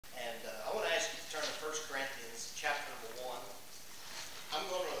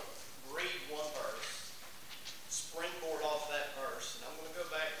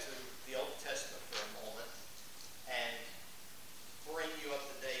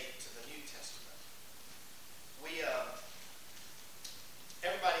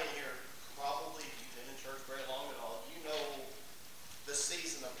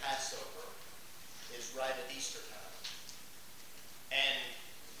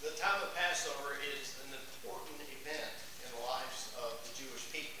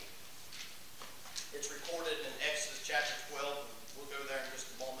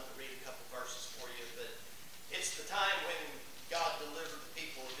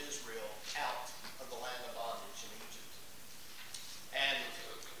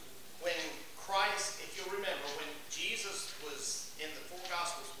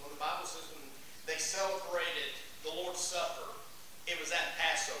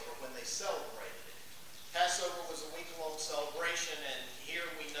they celebrated it. Passover was a week-long celebration, and here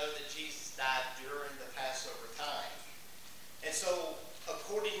we know that Jesus died during the Passover time. And so,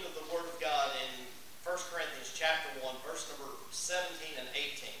 according to the Word of God in 1 Corinthians chapter 1, verse number 17 and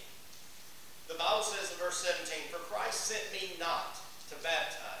 18, the Bible says in verse 17, "For Christ sent me not to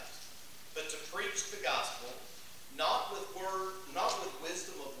baptize, but to preach the gospel, not with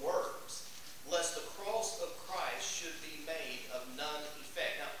wisdom of words, lest the cross of Christ should be made of none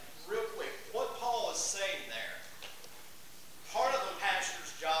effect." Now, real quick, what Paul is saying there, part of a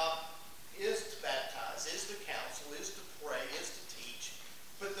pastor's job is to baptize, is to counsel, is to pray, is to teach.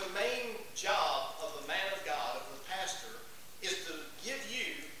 But the main job of the man of God, of the pastor, is to give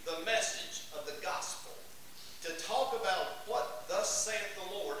you the message of the gospel. To talk about what thus saith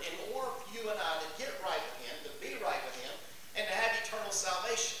the Lord in order for you and I to get right with Him, to be right with Him, and to have eternal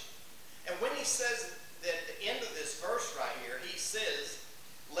salvation. And when he says that at the end of this verse right here, he says,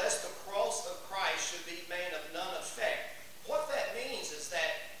 "Lest the cross of Christ should be made of none effect." What that means is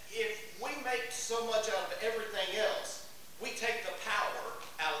that if we make so much out of everything else, we take the power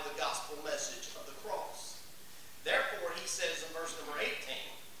out of the gospel message of the cross. Therefore, he says in verse number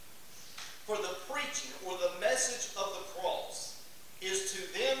 18, "For the preaching or the message of the cross is to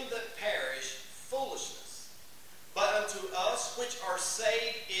them that perish foolishness, but unto us which are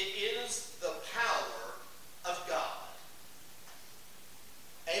saved it is the power of God."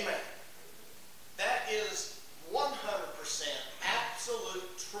 Amen. That is 100%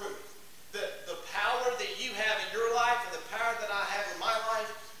 absolute truth. The power that you have in your life and the power that I have in my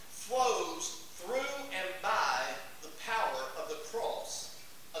life flows through and by the power of the cross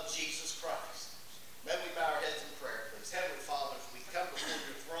of Jesus Christ. May we bow our heads in prayer, please. Heavenly Father, as we come before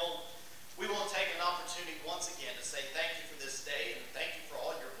your throne, we want to take an opportunity once again to say thank you for this day and thank you for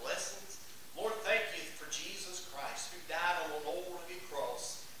all your blessings. Lord, thank you for Jesus Christ, who died on the old rugged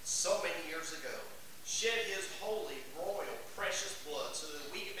cross so many years ago, shed his holy, royal, precious blood so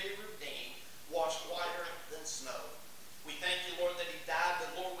that we could be redeemed, washed whiter than snow. We thank you, Lord, that he died,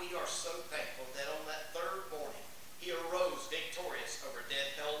 but Lord, we are so thankful that on that third morning, he arose victorious over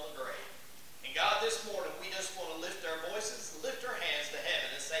death, hell, and the grave. And God, this morning, we just want to lift our voices, lift our hands to heaven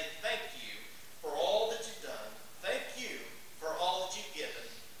and say thank you for all that you've done. Thank you for all that you've given.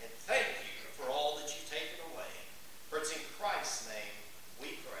 And thank you for all that you've taken away. For it's in Christ's name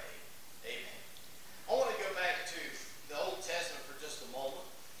we pray. Amen. I want to go back to the Old Testament for just a moment.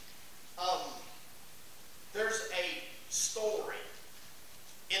 There's a story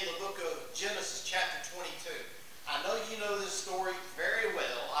in the book of Genesis chapter 22. I know you know this story very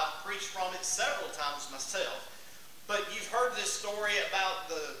well. I've preached from it several times myself. But you've heard this story about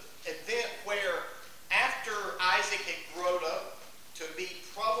the event where after Isaac had grown up to be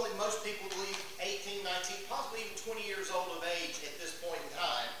probably, most people believe, 18, 19, possibly even 20 years old of age at this point in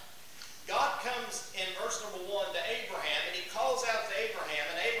time, God comes in verse number 1 to Abraham, and he calls out to Abraham,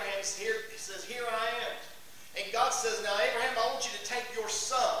 and Abraham is here, he says, "Here I am." And God says, "Now Abraham, I want you to take your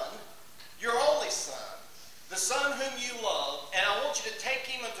son, your only son, the son whom you love, and I want you to take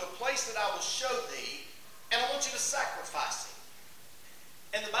him into a place that I will show thee, and I want you to sacrifice him."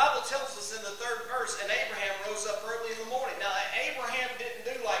 And the Bible tells us in the 3rd verse, "And Abraham rose up early in the morning." Now, Abraham didn't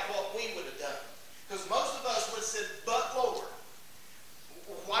do like what we would have done. Because most of us would have said, "But Lord,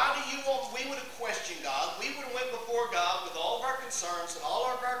 why do you want," we would have questioned God. We would have went before God with all of our concerns and all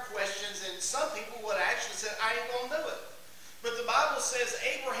of our questions. And some people would have actually said, "I ain't going to do it." But the Bible says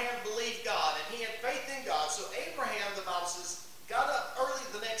Abraham believed God and he had faith in God. So Abraham, the Bible says, got up early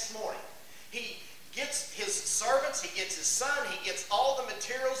the next morning. He gets his servants, he gets his son, he gets all the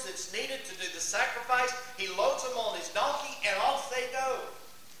materials that's needed to do the sacrifice. He loads them on his donkey and off they go.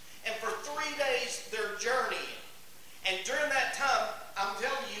 And for 3 days they're journeying. And during that time, I'm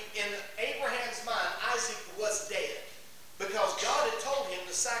telling you, in Abraham's mind, Isaac was dead. Because God had told him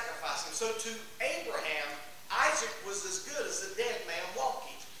to sacrifice him. So to Abraham, Isaac was as good as a dead man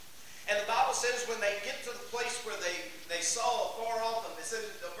walking. And the Bible says when they get to the place where they saw afar off, and they said,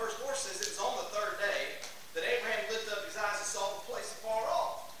 the verse 4 says it was on the 3rd day that Abraham lifted up his eyes and saw the place afar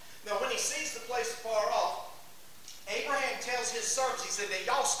off. Now when he sees the place afar off, Abraham tells his servants, he said, "Now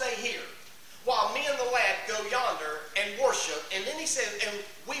y'all stay here while me and the lad go yonder and worship." And then he said, "And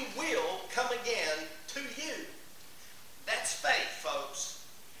we will come again to you." That's faith, folks.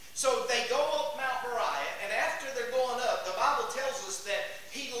 So they go up Mount Moriah, and after they're going up, the Bible tells us that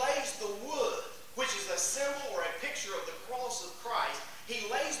he lays the wood, which is a symbol or a picture of the cross of Christ. He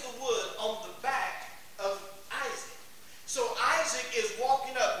lays the wood on the back of Isaac. So Isaac is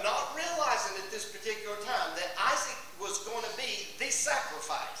walking up, not realizing at this particular time that Isaac was going to be the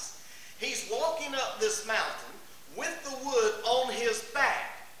sacrifice. He's walking up this mountain with the wood on his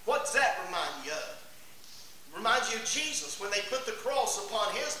back. What's you Jesus, when they put the cross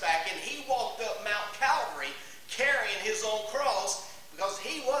upon his back and he walked up Mount Calvary carrying his own cross because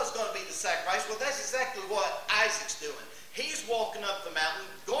he was going to be the sacrifice. Well, that's exactly what Isaac's doing. He's walking up the mountain,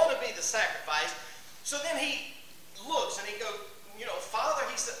 going to be the sacrifice. So then he looks and he goes, Father,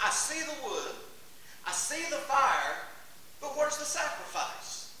 he said, I see the wood, I see the fire, but where's the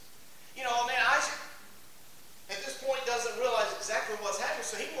sacrifice? Isaac at this point doesn't realize exactly what's happening,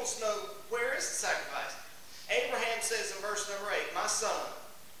 so he wants to know, where is the sacrifice? Abraham says in verse number 8, my son,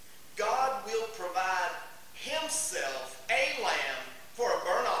 God will provide himself a lamb for a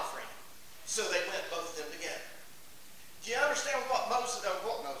burnt offering. So they went both of them together. Do you understand what Moses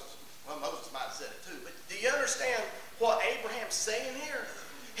might have said it too, but do you understand what Abraham's saying here?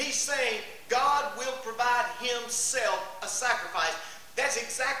 He's saying God will provide himself a sacrifice. That's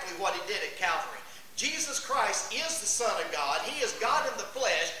exactly what he did at Calvary. Jesus Christ is the Son of God. He is God in the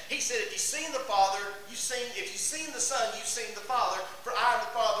flesh. He said, if you've seen the Father, if you've seen the Son, you've seen the Father, for I and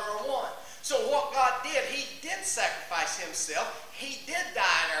the Father are one. So what God did, he did sacrifice himself. He did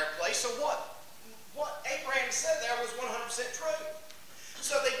die in our place. So what Abraham said there was 100% true.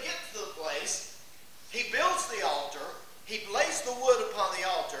 So they get to the place. He builds the altar. He lays the wood upon the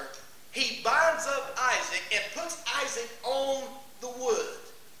altar. He binds up Isaac and puts Isaac on the wood.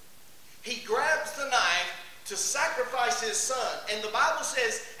 He grabs the knife to sacrifice his son. And the Bible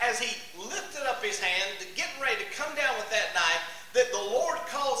says, as he lifted up his hand, getting ready to come down with that knife, that the Lord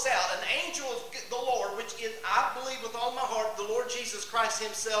calls out, an angel of the Lord, which is, I believe with all my heart, the Lord Jesus Christ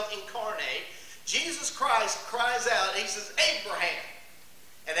himself incarnate. Jesus Christ cries out, he says, Abraham.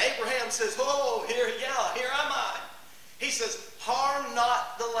 And Abraham says, oh, here am I. He says, harm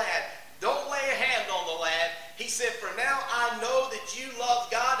not the lad. Don't lay a hand on the lad. He said, for now I know that you love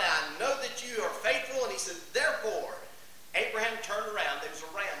God, and I know that you are faithful. And he said, therefore, Abraham turned around. There was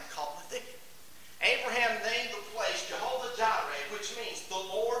a ram caught in the thicket. Abraham named the place Jehovah-Jireh, which means the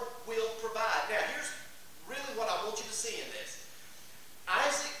Lord will provide. Now, here's really what I want you to see in this.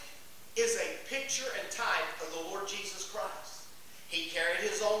 Isaac is a picture and type of the Lord Jesus Christ. He carried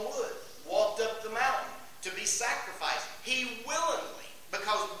his own wood, walked up the mountain to be sacrificed. He willingly,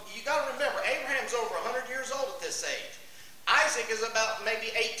 because you got to remember, Abraham's over 100 years old at this age. Isaac is about maybe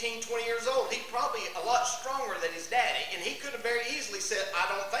 18, 20 years old. He's probably a lot stronger than his daddy, and he could have very easily said, I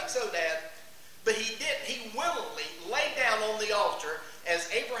don't think so, Dad. But he didn't. He willingly laid down on the altar as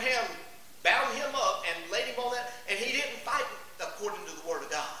Abraham bound him up and laid him on that, and he didn't fight according to the Word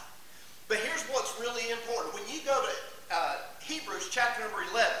of God. But here's what's really important. When you go to Hebrews chapter number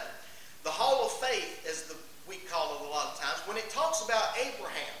 11, the Hall of Faith, as we call it a lot of times, when it talks about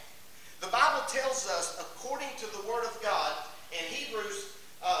Abraham, the Bible tells us, according to the Word of God, in Hebrews,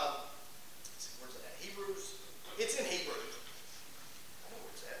 where's it at? Hebrews, it's in Hebrews. I know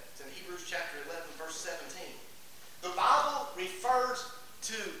where it's at. It's in Hebrews chapter 11, verse 17. The Bible refers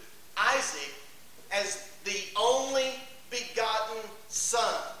to Isaac as the only begotten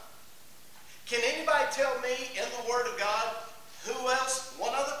son. Can anybody tell me in the Word of God who else,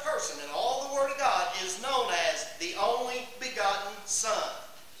 one other person in all the Word of God is known as the only begotten Son?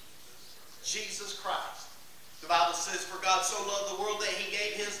 Jesus Christ. The Bible says, for God so loved the world that he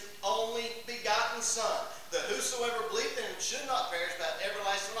gave his only begotten Son, that whosoever believeth in him should not perish but have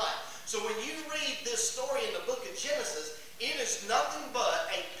everlasting life. So when you read this story in the book of Genesis, it is nothing but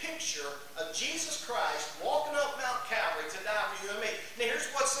a picture of Jesus Christ walking up Mount Calvary to die for you and me. Now here's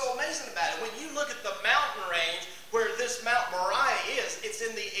what's so amazing about it. When you look at the mountain range where this Mount Moriah is, it's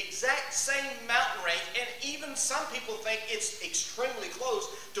in the exact same mountain range, and even some people think it's extremely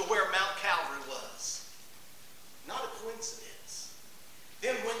close to where Mount Calvary was. Not a coincidence.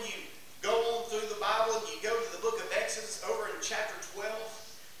 Then when you go on through the Bible and you go to the book of Exodus over in chapter 12,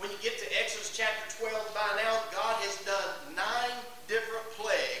 when you get to Exodus chapter 12, by now God has done 9 different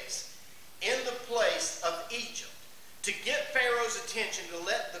plagues in the place of Egypt to get Pharaoh's attention to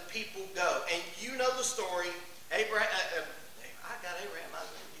let the people go. And you know the story. Abraham, I got Abraham.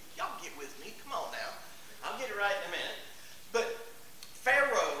 Y'all get with me. Come on now. I'll get it right in a minute. But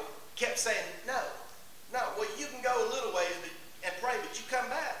Pharaoh kept saying, no. Well, you can go a little ways and pray, but you come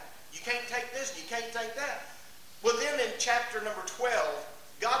back. You can't take this, you can't take that. Well, then in chapter number 12,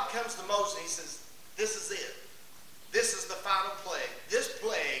 God comes to Moses and he says, this is it. This is the final plague. This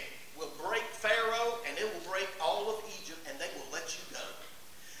plague will break Pharaoh and it will break all of Egypt and they will let you go.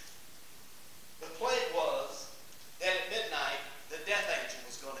 The plague was that at midnight the death angel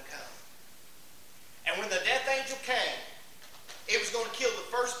was going to come. And when the death angel came, it was going to kill the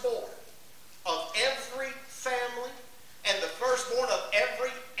firstborn of every family and the firstborn of every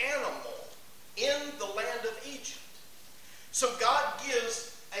animal in the land of Egypt. So God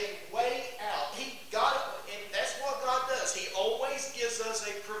gives a way out. And that's what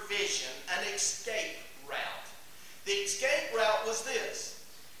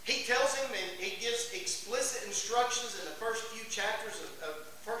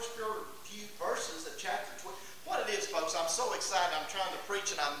folks, I'm so excited. I'm trying to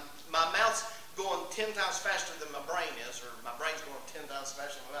preach, and my mouth's going 10 times faster than my brain is, or my brain's going 10 times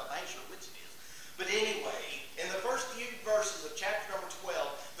faster than my mouth. I ain't sure which it is. But anyway, in the first few verses of chapter number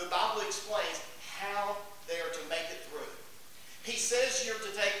 12, the Bible explains how they are to make it through. He says you're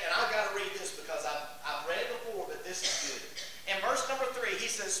to take, and I've got to read this because I've read it before, but this is good. In verse number 3,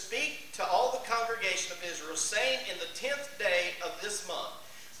 he says, "Speak to all the congregation of Israel, saying, in the 10th day of this month,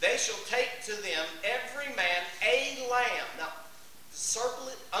 they shall take to them every man a lamb." Now, circle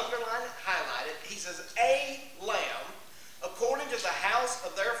it, underline it, highlight it. He says, a lamb, according to the house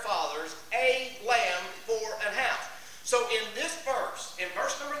of their fathers, a lamb for an house. So in this verse, in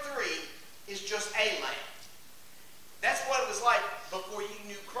verse number 3, is just a lamb. That's what it was like before you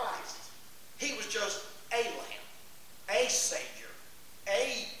knew Christ. He was just a lamb, a Savior,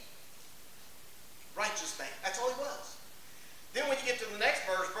 a righteous man. That's all he was. Then when you get to the next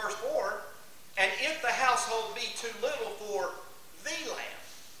verse, verse 4, "And if the household be too little for the lamb,"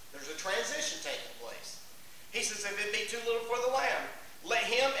 there's a transition taking place. He says, "If it be too little for the lamb, let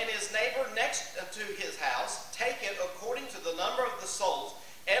him and his neighbor next to his house take it according to the number of the souls.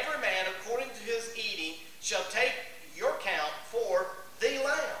 Every man according to his eating shall take your count for the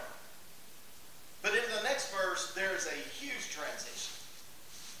lamb." But in the next verse, there's a huge transition.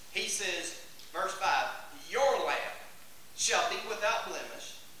 He says, verse 5, "Your lamb shall be without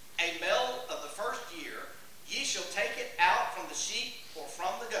blemish, a male of the first year. Ye shall take it out from the sheep or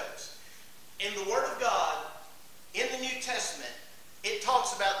from the goats." In the Word of God, in the New Testament, it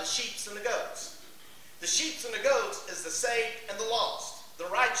talks about the sheep and the goats. The sheep and the goats is the saved and the lost, the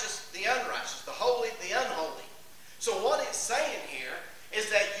righteous, the unrighteous, the holy, the unholy. So what it's saying here is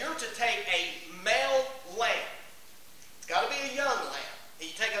that you're to take a male lamb. It's got to be a young lamb. You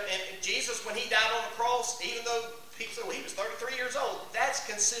take up, and Jesus, when he died on the cross, even though people say, well, he was 33 years old, that's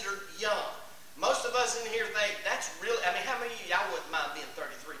considered young. Most of us in here think that's really, I mean, how many of y'all wouldn't mind being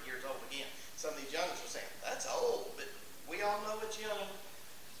 33 years old again? Some of these youngsters are saying, that's old, but we all know it's young.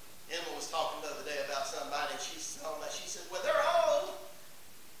 Emma was talking the other day about somebody, and she said, well, they're old.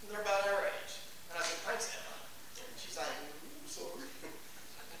 They're about our age. And I said, thanks, Emma. And she's like, sorry.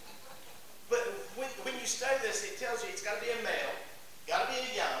 But when you study this, it tells you it's got to be a male, got to be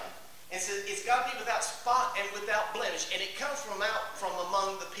a young, and it says it's got to be without spot and without blemish. And it comes from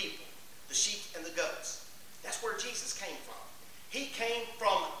among the people, the sheep and the goats. That's where Jesus came from. He came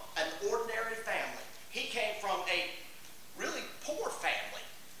from an ordinary family. He came from a really poor family.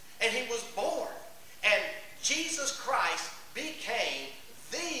 And he was born. And Jesus Christ became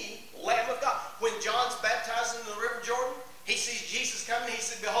the Lamb of God. When John's baptized in the River Jordan, he sees Jesus coming. He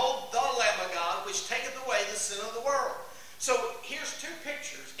said, "Behold, the Lamb of God, which taketh away the sin of the world." So here's two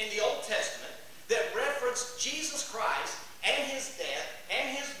pictures in the Old Testament that reference Jesus Christ and his death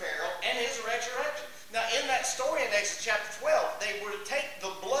and his burial and his resurrection. Now in that story in Exodus chapter 12, they were to take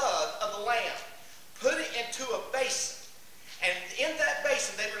the blood of the lamb, put it into a basin. And in that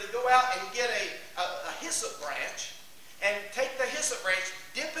basin, they were to go out and get a hyssop branch and take the hyssop branch,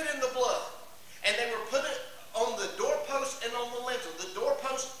 dip it in the blood. And they were put it on the doorpost and on the lintel. The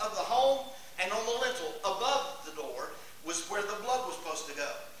doorpost of the home and on the lintel above the door was where the blood was supposed to go.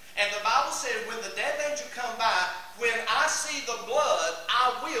 And the Bible said, when the death angel come by, when I see the blood,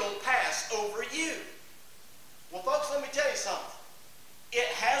 I will pass over you. Well, folks, let me tell you something. It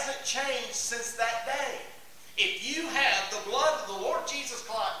hasn't changed since that day. If you have the blood of the Lord Jesus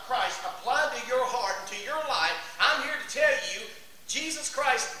Christ applied to your heart and to your life, I'm here to tell you, Jesus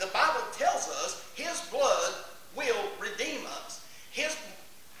Christ, the Bible tells us, his blood will redeem us.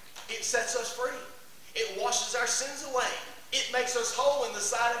 It sets us free. It washes our sins away. It makes us whole in the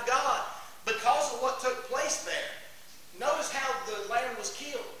sight of God because of what took place there. Notice how the lamb was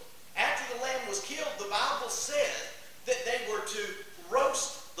killed. After the lamb was killed, the Bible said that they were to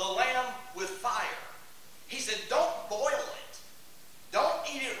roast the lamb with fire. He said, don't boil it. Don't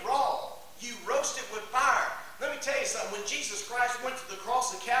eat it raw. You roast it with fire. Let me tell you something. When Jesus Christ went to the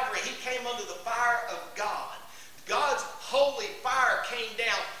cross of Calvary, he came under the fire of God. God's holy fire came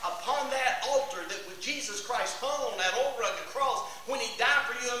down upon that altar that when Jesus Christ hung on that old rugged cross when he died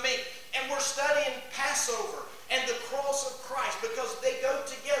for you and me. And we're studying Passover and the cross of Christ because they go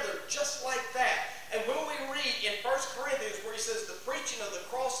together just like that. And when we read in 1 Corinthians where he says the preaching of the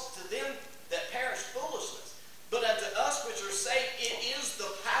cross to them that perish foolishness, but unto us which are saved it is the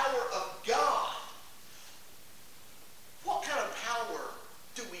power of God. What kind of power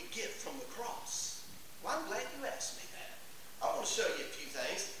do we get from the cross? Well, I'm glad you asked me that. I want to show you a few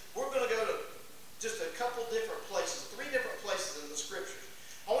things. We're going to go to just a couple different places, 3 different places in the scriptures.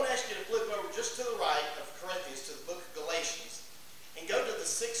 I want to ask you to flip over just to the right of Corinthians to the book of Galatians and go to the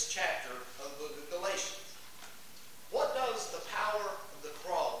 6th chapter of the book of Galatians. What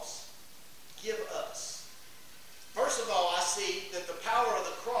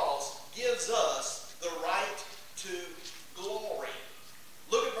gives us the right to glory.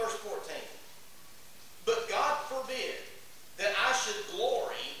 Look at verse 14. But God forbid that I should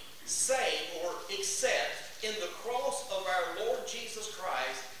glory, save, or except in the cross of our Lord Jesus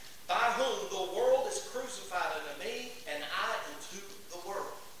Christ, by whom the world is crucified unto me, and I unto the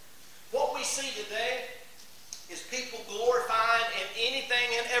world. What we see today is people glorifying in anything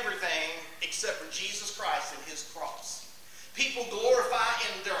and everything except for Jesus Christ and his cross. People glorify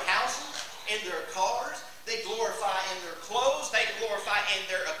in their houses, in their cars. They glorify in their clothes. They glorify in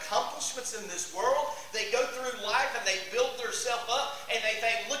their accomplishments in this world. They go through life and they build themselves up and they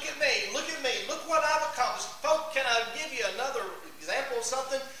think, look at me, look what I've accomplished. Folks, can I give you another example of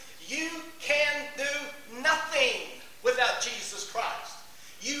something? You can do nothing without Jesus Christ.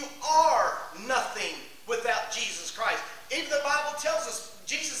 You are nothing without Jesus Christ. Even the Bible tells us,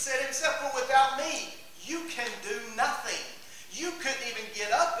 Jesus said himself, but without me, you can do nothing. You couldn't even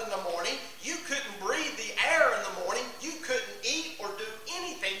get up in the morning. You couldn't breathe the air in the morning. You couldn't eat or do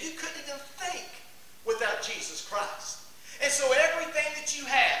anything. You couldn't even think without Jesus Christ. And so everything that you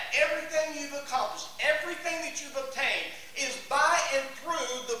have, everything you've accomplished, everything that you've obtained is by and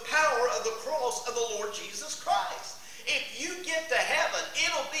through the power of the cross of the Lord Jesus Christ. If you get to heaven,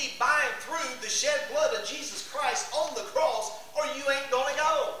 it'll be by and through the shed blood of Jesus Christ on the cross, or you ain't going to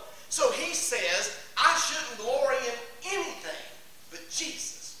go. So he says, I shouldn't glory in anything but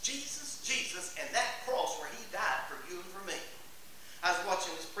Jesus, Jesus, Jesus, and that cross where he died for you and for me. I was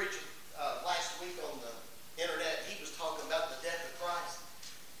watching this preacher last week on the internet. He was talking about the death of Christ.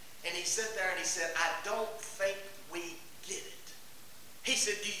 And he sat there and he said, I don't think we get it. He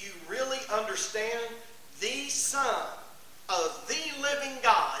said, do you really understand? The Son of the living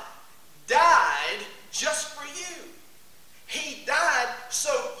God died just for you. He died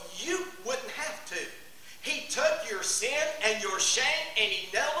so you wouldn't have to. He took your sin and your shame and he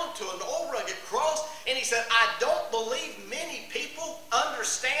nailed them to an old rugged cross, and he said, I don't believe many people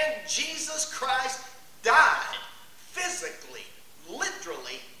understand Jesus Christ died physically,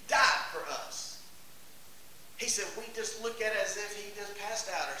 literally died for us. He said, we just look at it as if he just passed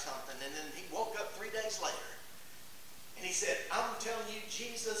out or something, and then he woke up 3 days later. And he said, I'm telling you,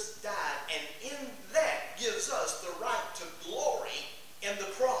 Jesus died, and in that gives us the right to glory in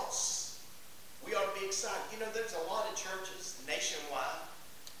the cross. We ought to be excited. You know, there's a lot of churches nationwide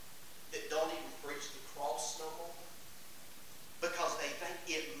that don't even preach the cross no more because they think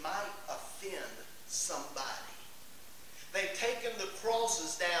it might offend somebody. They've taken the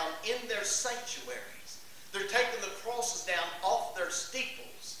crosses down in their sanctuaries. They're taking the crosses down off their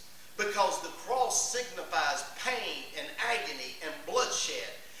steeples because the cross signifies pain and agony and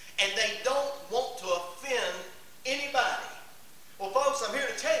bloodshed. And they don't want to offend anybody. Well, folks, I'm here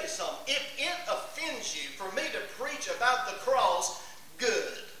to tell you something. If it offends you for me to preach about the cross,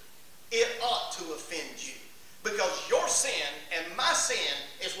 good. It ought to offend you. Because your sin and my sin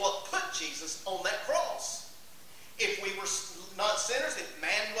is what put Jesus on that cross. If we were not sinners, if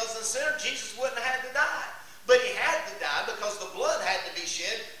man wasn't a sinner, Jesus wouldn't have had to die. But he had to die because the blood had to be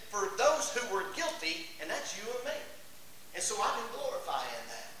shed for those who were guilty, and that's you and me. And so I can glorify in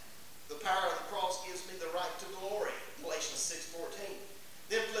that. The power of the cross gives me the right to glory. Galatians 6:14.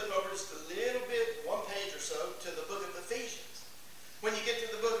 Then flip over just a little bit, one page or so, to the book of Ephesians. When you get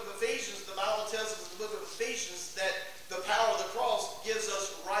to the book of Ephesians, the Bible tells us in the book of Ephesians that the power of the cross gives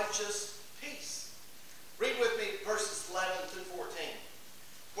us righteous peace. Read with me verses 11 through 14.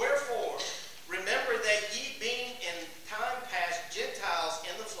 Wherefore, remember that ye being in time past Gentiles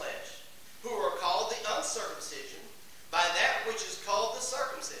in the flesh, who are called the uncircumcision, by that which is called the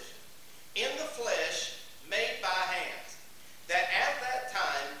circumcision, in the flesh made by hands, that at that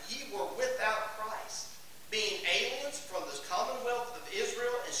time ye were without Christ, being aliens from the commonwealth of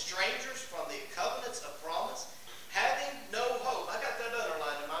Israel and strangers from the covenants of promise, having no hope. I got that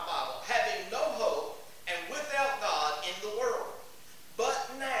underlined in my Bible. Having no hope and without God in the world. But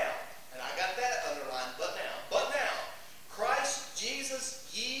now, and I got that underlined, but now, Christ Jesus,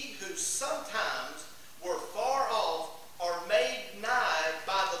 ye who sometimes were far off are made nigh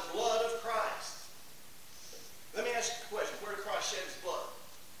by the blood of Christ. Let me ask you a question. Where did Christ shed his blood?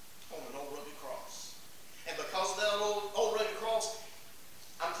 On an old rugged cross. And because of that old rugged cross,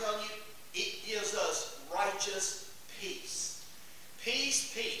 I'm telling you, it gives us righteous peace.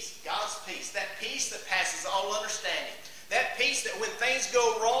 Peace, peace, God's peace. That peace that passes all understanding. That peace that when things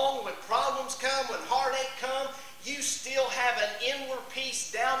go wrong, when problems come, when heartache comes, you still have an inward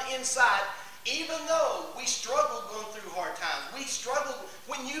peace down inside. Even though we struggle going through hard times, we struggle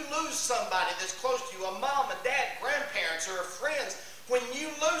when you lose somebody that's close to you, a mom, a dad, grandparents, or friends, When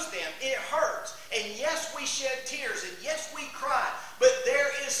you lose them, it hurts. And yes, we shed tears, and yes, we cry. But there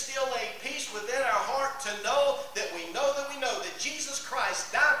is still a peace within our heart to know that we know that Jesus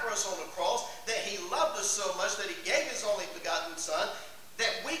Christ died for us on the cross, that He loved us so much that He gave His only begotten Son,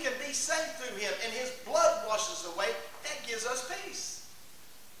 that we can be saved through Him, and His blood washes away. That gives us peace.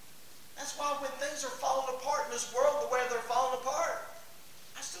 That's why when things are falling apart in this world the way they're falling apart,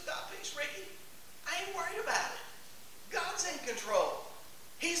 I still got peace, Ricky. I ain't worried about it. God's in control.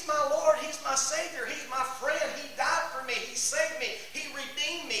 He's my Lord. He's my Savior. He's my friend. He died for me. He saved me. He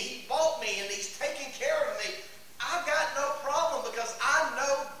redeemed me. He bought me, and He's taking care of me. I've got no problem because I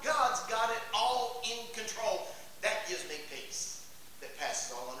know God's got it all in control. That gives me peace that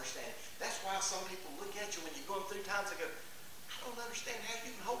passes all understanding. That's why some people look at you when you're going through times and go, I don't understand how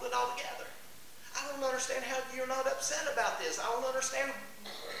you can hold it all together. I don't understand how you're not upset about this. I don't understand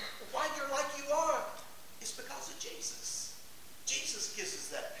why you're like you are. It's because of Jesus. Jesus gives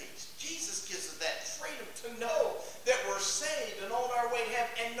us that peace. Jesus gives us that freedom to know that we're saved and on our way to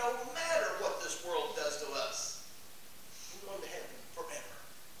heaven. And no matter what this world does to us, we're going to heaven forever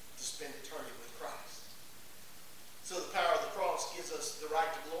to spend eternity with Christ. So the power of the cross gives us the right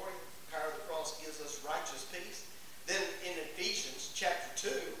to glory. The power of the cross gives us righteous peace. Then in Ephesians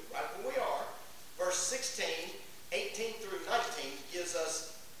chapter 2, right where we are, verse 16, 18 through 19 gives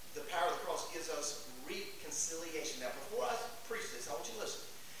us, the power of the cross gives us reconciliation. Now before I preach this, I want you to listen.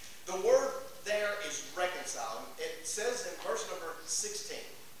 The word there is reconcile. It says in verse number 16,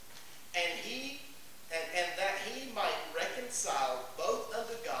 and that He might reconcile both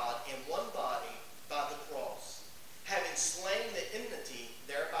unto God in one body by the cross, having slain the enmity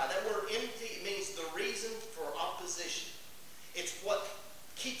thereby. That word enmity means the reason for opposition. It's what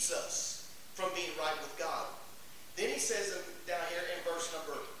keeps us from being right with God. Then he says down here in verse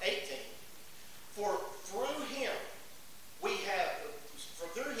number 18, for through Him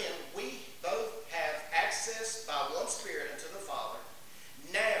we both have access by one Spirit unto the Father.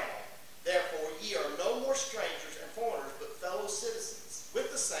 Now, therefore, ye are no more strangers and foreigners, but fellow citizens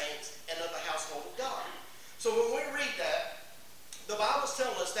with the saints and of the household of God. So when we read that, the Bible's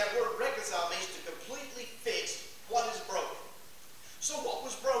telling us that word reconcile means to completely fix what is broken. So what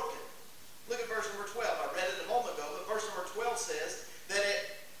was broken? Look at verse number 12. I read it a moment ago, but verse number 12 says that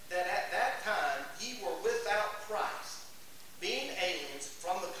at that time ye were without Christ, being aliens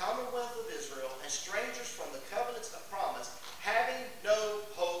from the commonwealth of Israel and strangers from the covenants of promise, having no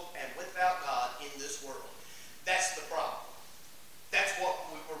hope and without God in this world. That's the problem. That's what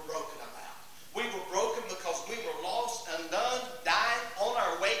we were broken about. We were broken because we were lost, undone, dying on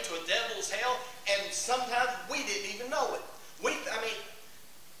our way to a devil's hell, and sometimes we didn't even know it.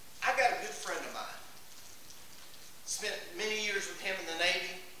 I got a good friend of mine. Spent many years with him in the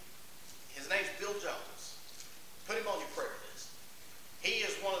Navy. His name's Bill Jones. Put him on your prayer list. He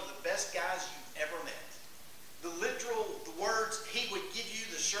is one of the best guys you've ever met. The words, he would give you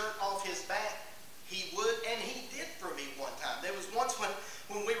the shirt off his back. He would, and he did for me one time. There was once when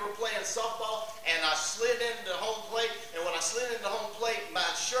we were playing softball, and I slid into home plate, and when I slid into home plate, my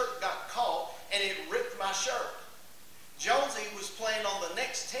shirt got caught, and it ripped my shirt. Jonesy was playing on the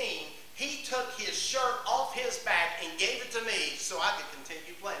next team. He took his shirt off his back and gave it to me so I could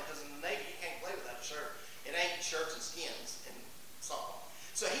continue playing. Because in the Navy, you can't play without a shirt. It ain't shirts and skins in softball.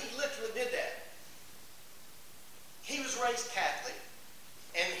 So he literally did that. He was raised Catholic,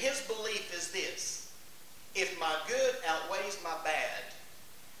 and his belief is this: if my good outweighs my bad,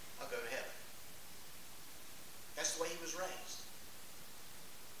 I'll go to heaven. That's the way he was raised.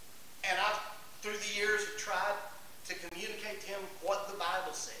 And I, through the years, have tried to communicate to him what the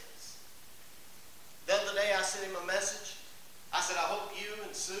Bible says. The other day I sent him a message. I said, I hope you and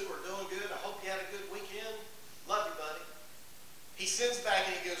Sue are doing good. I hope you had a good weekend. Love you, buddy. He sends back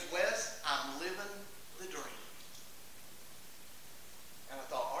and he goes, Wes, I'm living the dream. And I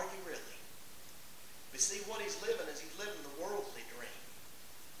thought, are you really? But see, what he's living is he's living the worldly dream.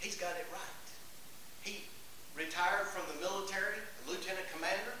 He's got it right. He retired from the military, a lieutenant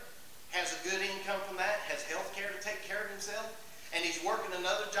commander, has a good income from that, has health care to take care of himself, and he's working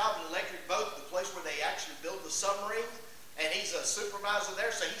another job in Electric Boat, the place where they actually build the submarine, and he's a supervisor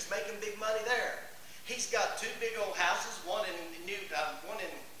there, so he's making big money there. He's got two big old houses, one in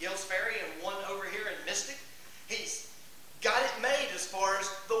Gales Ferry and one over here in Mystic. He's got it made as far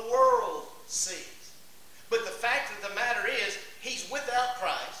as the world sees. But the fact of the matter is, he's without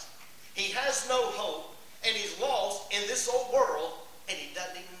Christ, he has no hope, and he's lost in this old world, and he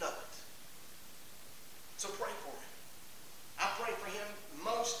doesn't even know it. So pray for him. I pray for him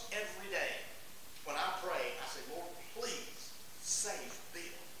most every day. When I pray, I say, Lord, please save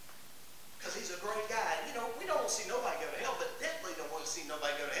Bill. Because he's a great guy. You know, we don't see nobody go to hell, but definitely don't want to see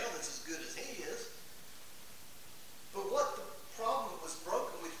nobody go to hell that's as good as he is. But what the problem was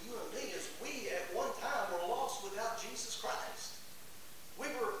broken with you and me is we at one time were lost without Jesus Christ. We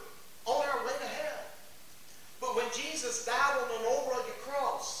were on our way to hell. But when Jesus died on an old rugged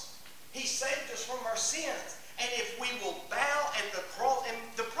cross, he saved us from our sins. And if we will bow at the cross, and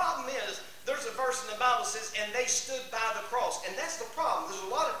the problem is, there's a verse in the Bible that says, and they stood by the cross. And that's the problem. There's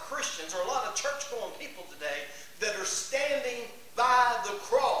a lot of Christians or a lot of church-going people today that are standing by the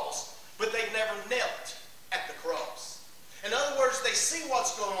cross, but they've never knelt at the cross. In other words, they see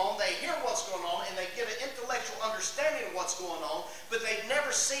what's going on, they hear what's going on, and they get an intellectual understanding of what's going on, but they've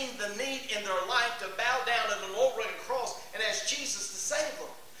never seen the need in their life to bow down at an old rugged cross and ask Jesus to save them.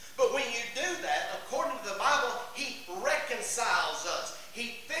 But when you do that, according to the Bible, he reconciles us.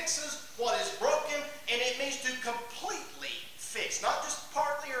 He fixes what is broken, and it means to completely fix. Not just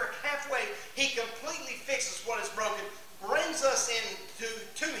partly or halfway. He completely fixes what is broken, brings us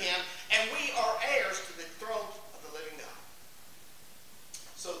to him, and we are heirs to the throne of the living God.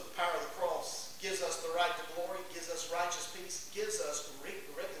 So the power of the cross gives us the right to glory, gives us righteous peace, gives us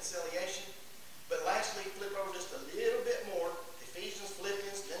reconciliation. But lastly, flip over just a little bit more, Ephesians,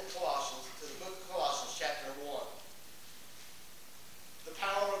 Philippians, then Colossians, to the book of Colossians, chapter 1. The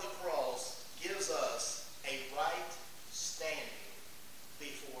power of the cross gives us a right standing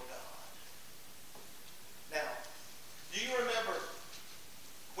before God. Now, do you remember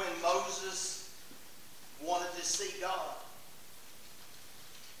when Moses wanted to see God?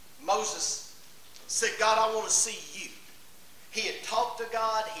 Moses said, God, I want to see you. He had talked to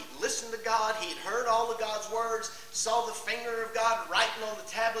God, he'd listened to God, he had heard all of God's words, saw the finger of God writing on the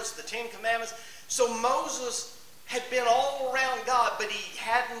tablets, the Ten Commandments. So Moses had been all around God, but he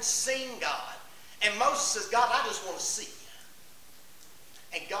hadn't seen God. And Moses says, God, I just want to see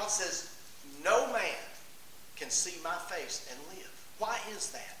you. And God says, no man can see my face and live. Why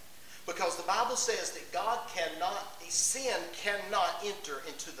is that? Because the Bible says that sin cannot enter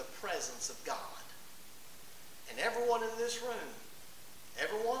into the presence of God. And everyone in this room,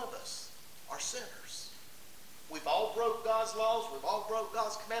 every one of us, are sinners. We've all broke God's laws. We've all broke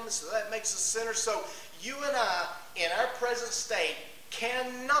God's commandments, so that makes us sinners. So you and I, in our present state,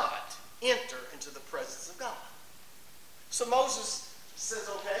 cannot enter into the presence of God. So Moses says,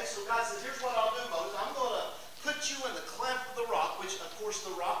 okay, so God says, here's what I'll do, Moses. I'm going to put you in the cleft of the rock, which, of course,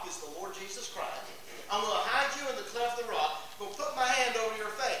 the rock is the Lord Jesus Christ. I'm going to hide you in the cleft of the rock. I'm going to put my hand over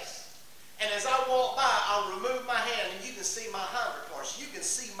your face. And as I walk by, I'll remove my hand, and you can see my hinder parts. You can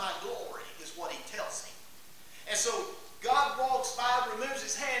see my glory, is what he tells him. And so God walks by, removes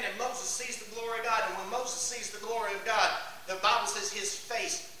his hand, and Moses sees the glory of God. And when Moses sees the glory of God, the Bible says his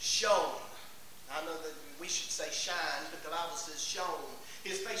face shone. I know that we should say shine, but the Bible says shone.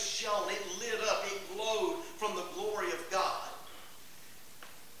 His face shone. It lit up. It glowed from the glory of God.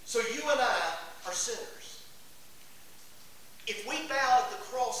 So you and I are sinners. If we bow at the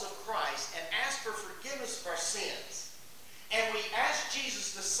cross of Christ and ask for forgiveness of our sins, and we ask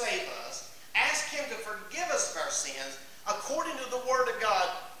Jesus to save us, ask him to forgive us of our sins, according to the Word of God,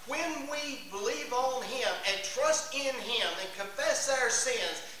 when we believe on him and trust in him and confess our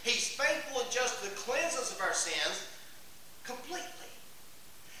sins, he's faithful and just to cleanse us of our sins completely.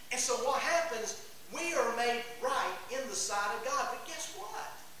 And so what happens, we are made right in the sight of God. But guess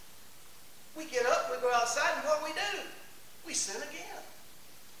what? We get up, we go outside, and what do? We sin again.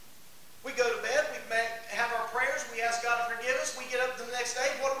 We go to bed, we have our prayers, we ask God to forgive us, we get up the next day,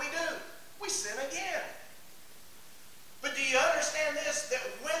 what do? We sin again. But do you understand this? That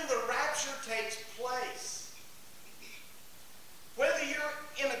when the rapture takes place, whether you're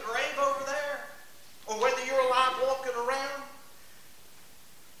in a grave over there, or whether you're alive walking around,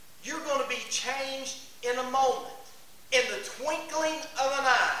 you're going to be changed in a moment. In the twinkling of an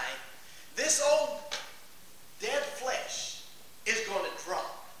eye, this old dead flesh is going to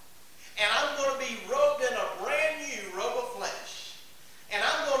drop. And I'm going to be robed in a brand new robe of flesh. And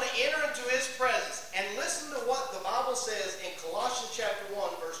I'm going to enter into his presence. And listen to what the Bible says in Colossians chapter 1,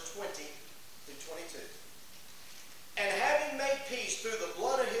 verse 20 through 22. And having made peace through the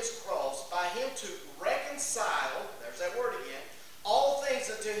blood of his cross, by him to reconcile, there's that word again, all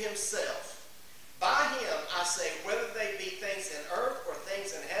things unto himself. By him, I say, whether they be things in earth or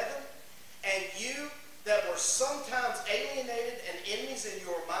things in heaven, and you that were sometimes alienated and enemies in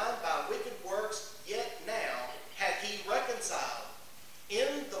your mind by wicked works, yet now hath he reconciled in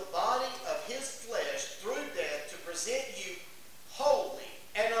the body of his flesh through death to present you holy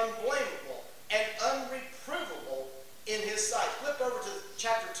and unblameable and unreprovable in his sight. Flip over to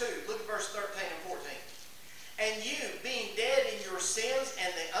chapter 2. Look at verse 13 and 14. And you, being dead in your sins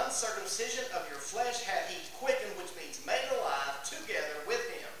and the uncircumcision of your flesh, hath he quickened, which means made alive, together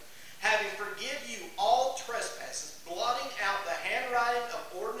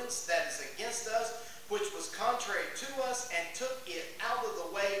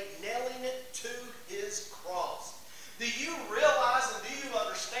away, nailing it to his cross. Do you realize and do you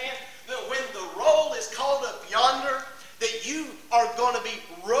understand that when the roll is called up yonder, that you are going to be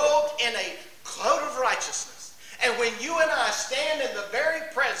robed in a coat of righteousness? And when you and I stand in the very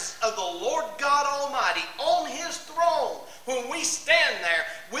presence of the Lord God Almighty on his throne, when we stand there,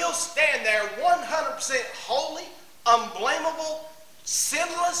 we'll stand there 100% holy, unblameable,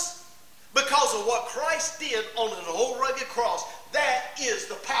 sinless, because of what Christ did on an old rugged cross. That is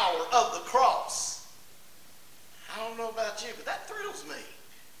the power of the cross. I don't know about you, but that thrills me.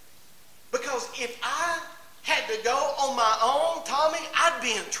 Because if I had to go on my own, Tommy, I'd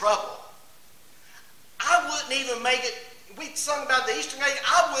be in trouble. I wouldn't even make it. We sung about the Eastern Gate.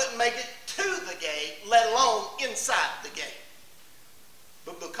 I wouldn't make it to the gate, let alone inside the gate.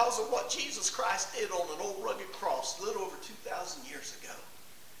 But because of what Jesus Christ did on an old rugged cross a little over 2,000 years ago,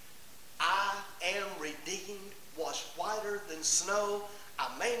 I am redeemed, washed whiter than snow. I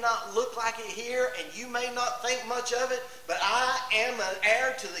may not look like it here, and you may not think much of it, but I am an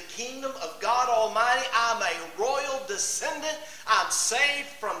heir to the kingdom of God Almighty. I'm a royal descendant. I'm saved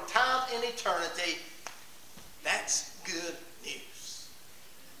from time and eternity. That's good news.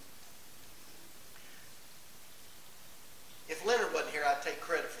 If Leonard wasn't here, I'd take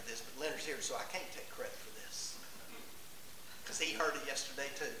credit for this, but Leonard's here, so I can't take credit for this. Because he heard it yesterday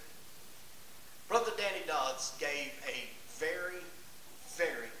too. Brother Danny Dodds gave a very,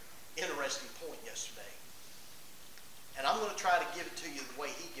 very interesting point yesterday. And I'm going to try to give it to you the way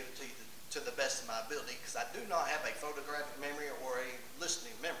he gave it to you to the best of my ability, because I do not have a photographic memory or a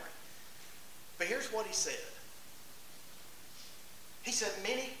listening memory. But here's what he said. He said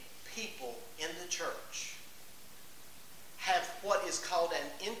many people in the church have what is called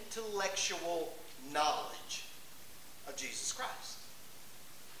an intellectual knowledge of Jesus Christ.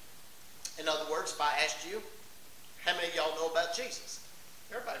 In other words, if I asked you, how many of y'all know about Jesus?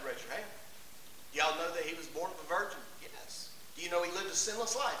 Everybody raise your hand. Y'all know that he was born of a virgin? Yes. Do you know he lived a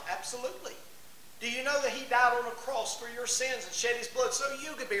sinless life? Absolutely. Do you know that he died on a cross for your sins and shed his blood so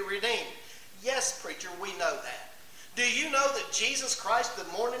you could be redeemed? Yes, preacher, we know that. Do you know that Jesus Christ, the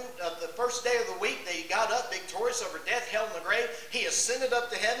morning of the first day of the week, that he got up victorious over death, hell, and the grave, he ascended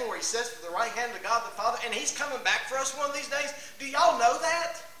up to heaven where he sits at the right hand of God the Father, and he's coming back for us one of these days? Do y'all know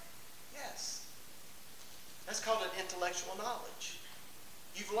that? Yes. That's called an intellectual knowledge.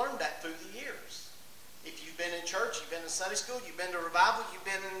 You've learned that through the years. If you've been in church, you've been in Sunday school, you've been to revival, you've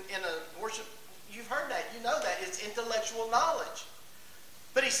been in a worship, you've heard that. You know that. It's intellectual knowledge.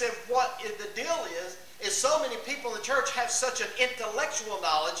 But he said what the deal is so many people in the church have such an intellectual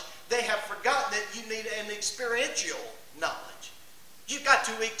knowledge, they have forgotten that you need an experiential knowledge. You've got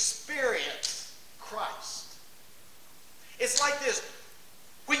to experience Christ. It's like this.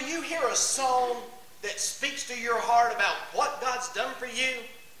 When you hear a song that speaks to your heart about what God's done for you,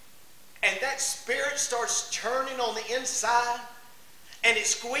 and that spirit starts churning on the inside, and it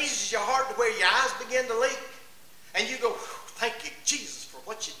squeezes your heart to where your eyes begin to leak, and you go, thank you, Jesus, for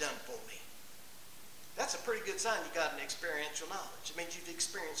what you've done for me. That's a pretty good sign you got an experiential knowledge. It means you've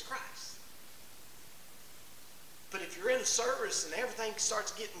experienced Christ. But if you're in a service and everything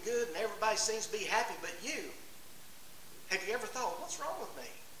starts getting good and everybody seems to be happy but you, have you ever thought, what's wrong with me?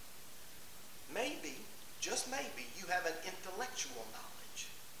 Maybe, just maybe, you have an intellectual knowledge.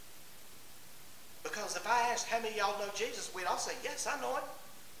 Because if I asked how many of y'all know Jesus, we'd all say, yes, I know him.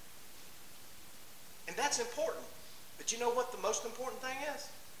 And that's important. But you know what the most important thing is?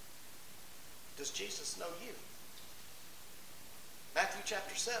 Does Jesus know you? Matthew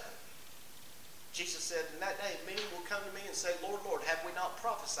chapter 7. Jesus said, in that day, many will come to me and say, Lord, Lord, have we not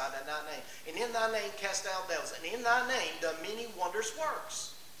prophesied in thy name? And in thy name cast out devils. And in thy name done many wondrous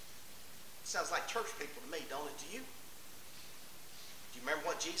works. Sounds like church people to me, don't it to you? Do you remember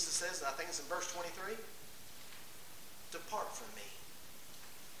what Jesus says? I think it's in verse 23. Depart from me,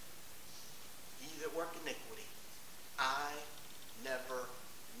 ye that work iniquity. I never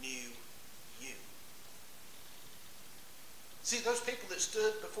knew you. See, those people that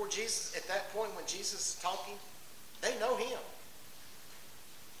stood before Jesus at that point when Jesus is talking, they know him.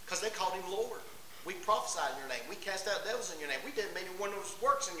 Because they called him Lord. We prophesied in your name. We cast out devils in your name. We did many wondrous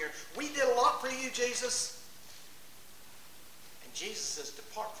works in your name. We did a lot for you, Jesus. And Jesus says,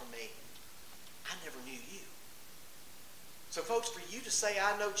 depart from me. I never knew you. So folks, for you to say,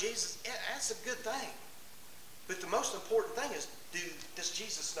 I know Jesus, yeah, that's a good thing. But the most important thing is, does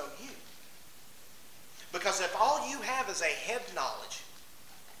Jesus know you? Because if all you have is a head knowledge,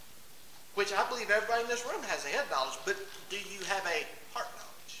 which I believe everybody in this room has a head knowledge, but do you have a heart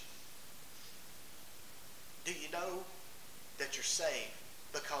knowledge? Do you know that you're saved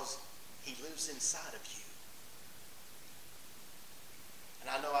because he lives inside of you? And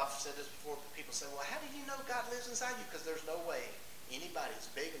said this before, but people say, well, how do you know God lives inside you? Because there's no way anybody as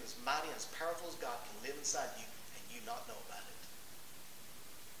big and as mighty and as powerful as God can live inside you and you not know about it.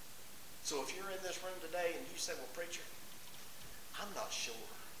 So if you're in this room today and you say, well, preacher, I'm not sure.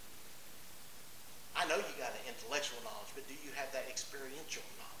 I know you got an intellectual knowledge, but do you have that experiential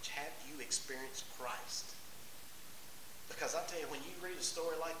knowledge? Have you experienced Christ? Because I tell you, when you read a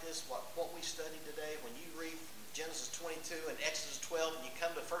story like this, what we studied today, when you read from Genesis 22 and Exodus 12, and you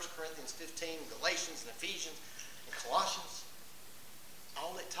come to 1 Corinthians 15, Galatians and Ephesians and Colossians,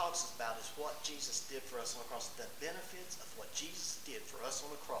 all it talks about is what Jesus did for us on the cross, the benefits of what Jesus did for us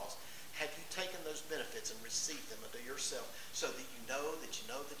on the cross. Have you taken those benefits and received them unto yourself so that you know that you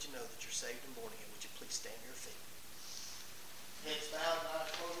know that you know that you're saved and born again? Would you please stand to your feet?